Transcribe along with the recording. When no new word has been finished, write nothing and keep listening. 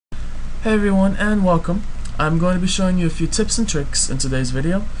Hey everyone, and welcome. I'm going to be showing you a few tips and tricks in today's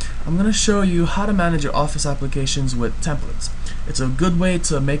video. I'm going to show you how to manage your Office applications with templates. It's a good way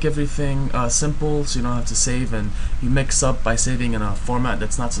to make everything simple, so you don't have to save and you mix up by saving in a format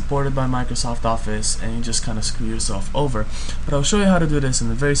that's not supported by Microsoft Office, and you just kind of screw yourself over. But I'll show you how to do this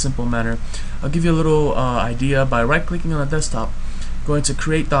in a very simple manner. I'll give you a little idea by right-clicking on a desktop, going to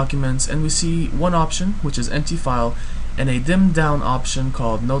Create Documents, and we see one option, which is Empty File, and a dimmed down option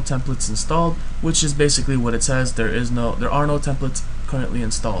called No Templates Installed, which is basically what it says. There are no templates currently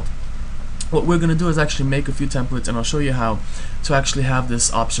installed. What we're going to do is actually make a few templates, and I'll show you how to actually have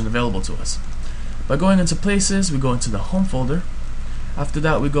this option available to us. By going into Places, we go into the Home folder. After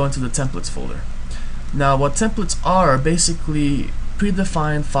that, we go into the Templates folder. Now, what templates are basically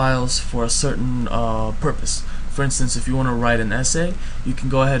predefined files for a certain purpose. For instance, if you want to write an essay, you can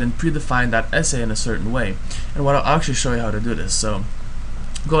go ahead and predefine that essay in a certain way. And I'll actually show you how to do this. So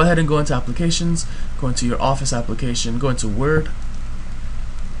go ahead and go into Applications, go into your Office application, go into Word.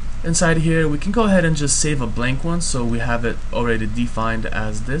 Inside here, we can go ahead and just save a blank one, so we have it already defined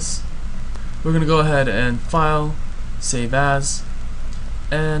as this. We're going to go ahead and File, Save As,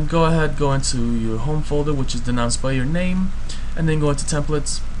 and go into your Home folder, which is denounced by your name, and then go into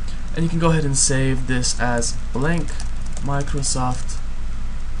Templates. And you can go ahead and save this as blank Microsoft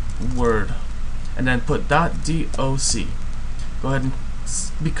Word, and then put .doc. Go ahead and,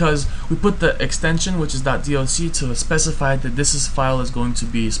 because we put the extension, which is .doc, to specify that this file is going to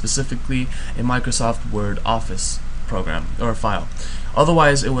be specifically a Microsoft Word Office program or file.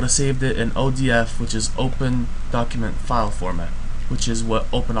 Otherwise, it would have saved it in ODF, which is Open Document File Format, which is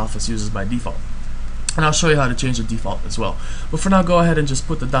what OpenOffice uses by default. And I'll show you how to change the default as well. But for now, go ahead and just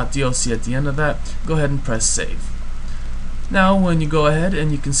put the .doc at the end of that. Go ahead and press Save. Now, when you go ahead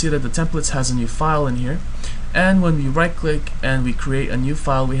and you can see that the templates has a new file in here, and when we right click and we create a new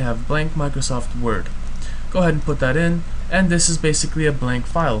file, we have blank Microsoft Word. Go ahead and put that in, and this is basically a blank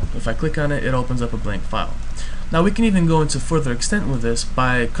file. If I click on it, it opens up a blank file. Now, we can even go into further extent with this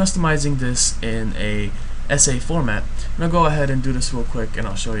by customizing this in a essay format. And I'll go ahead and do this real quick, and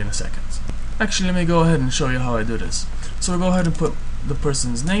I'll show you in a second. Actually, let me go ahead and show you how I do this. So we'll go ahead and put the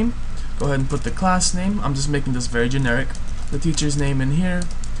person's name, go ahead and put the class name. I'm just making this very generic. The teacher's name in here,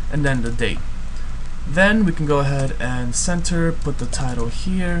 and then the date. Then we can go ahead and center, put the title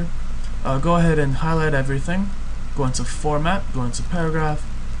here. Go ahead and highlight everything. Go into Format, go into Paragraph,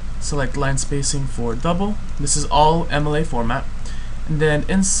 select line spacing for double. This is all MLA format. And then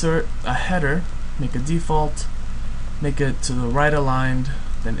insert a header, make a default, make it to the right aligned.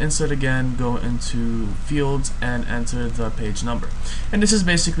 Then insert again, go into fields and enter the page number. And this is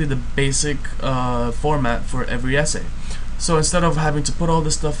basically the basic format for every essay. So instead of having to put all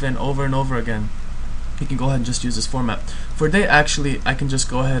this stuff in over and over again, you can go ahead and just use this format. For date, actually, I can just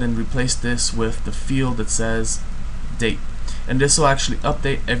go ahead and replace this with the field that says date. And this will actually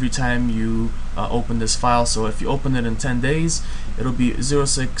update every time you open this file. So if you open it in 10 days, it'll be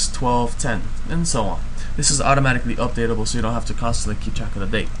 06/12/10, and so on. This is automatically updatable, so you don't have to constantly keep track of the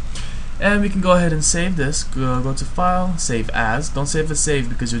date. And we can go ahead and save this. Go to File, Save As. Don't save as save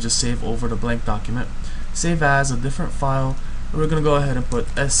because you'll just save over the blank document. Save as a different file. We're going to go ahead and put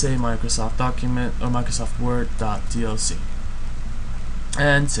Essay Microsoft Document or Microsoft Word .doc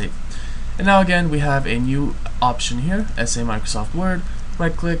and save. And now again, we have a new option here, Essay Microsoft Word.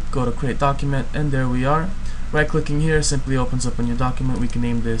 Right click, go to Create Document, and there we are. Right clicking here simply opens up a new document. We can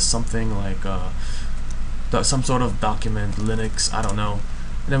name this something like some sort of document, Linux, I don't know.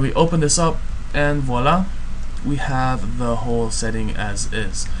 And then we open this up, and voila, we have the whole setting as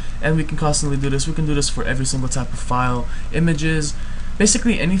is. And we can constantly do this. We can do this for every single type of file, images,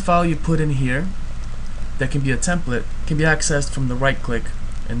 basically any file you put in here that can be a template can be accessed from the right click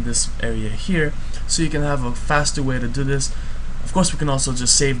in this area here. So you can have a faster way to do this. Of course, we can also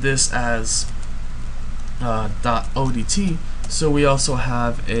just save this as .odt. So we also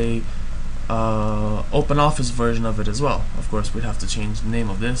have a OpenOffice version of it as well. Of course, we'd have to change the name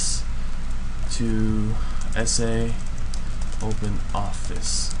of this to Essay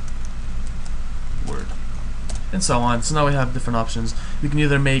OpenOffice Word, and so on. So now we have different options. We can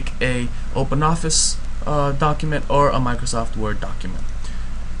either make a OpenOffice document or a Microsoft Word document.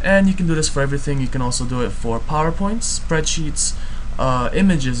 And you can do this for everything. You can also do it for PowerPoints, spreadsheets,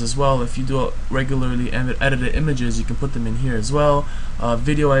 images as well. If you do it regularly and edited images, you can put them in here as well,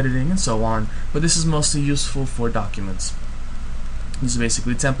 video editing and so on. But this is mostly useful for documents. These are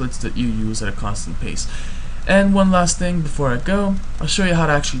basically templates that you use at a constant pace. And one last thing before I go, I'll show you how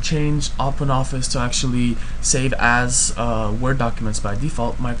to actually change OpenOffice to actually save as Word documents by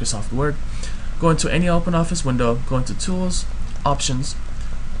default, Microsoft Word. Go into any OpenOffice window, go into Tools, Options,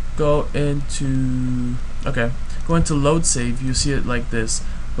 go into load save. You see it like this.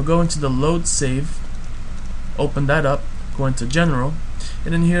 We'll go into the load save, open that up, go into general,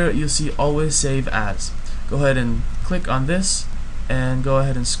 and in here you'll see always save as. Go ahead and click on this and go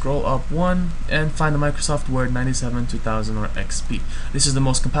ahead and scroll up one and find the Microsoft Word 97 2000 or XP. This is the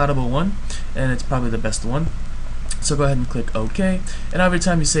most compatible one and it's probably the best one. So go ahead and click OK, and every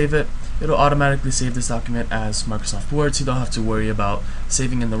time you save it, it'll automatically save this document as Microsoft Word, so you don't have to worry about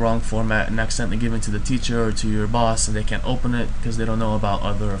saving in the wrong format and accidentally giving it to the teacher or to your boss and they can't open it because they don't know about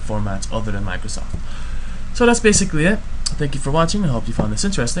other formats other than Microsoft. So that's basically it. Thank you for watching. I hope you found this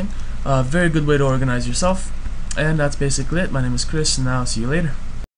interesting. Very good way to organize yourself. And that's basically it. My name is Chris, and I'll see you later.